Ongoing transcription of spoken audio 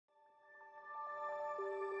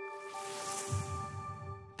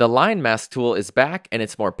The line mask tool is back and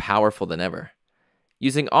it's more powerful than ever.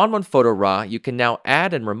 Using ON1 Photo RAW, you can now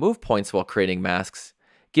add and remove points while creating masks,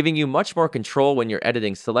 giving you much more control when you're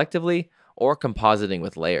editing selectively or compositing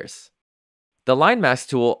with layers. The line mask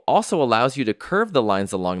tool also allows you to curve the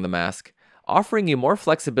lines along the mask, offering you more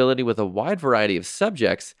flexibility with a wide variety of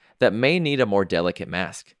subjects that may need a more delicate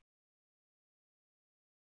mask.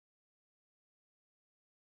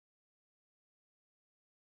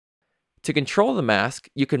 To control the mask,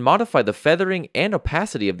 you can modify the feathering and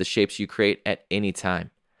opacity of the shapes you create at any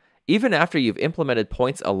time, even after you've implemented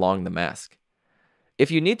points along the mask.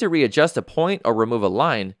 If you need to readjust a point or remove a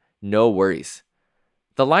line, no worries.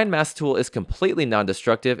 The line mask tool is completely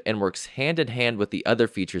non-destructive and works hand in hand with the other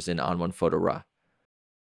features in ON1 Photo RAW.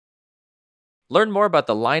 Learn more about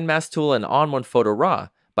the line mask tool in ON1 Photo RAW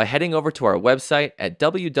by heading over to our website at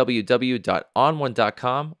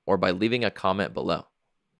www.on1.com or by leaving a comment below.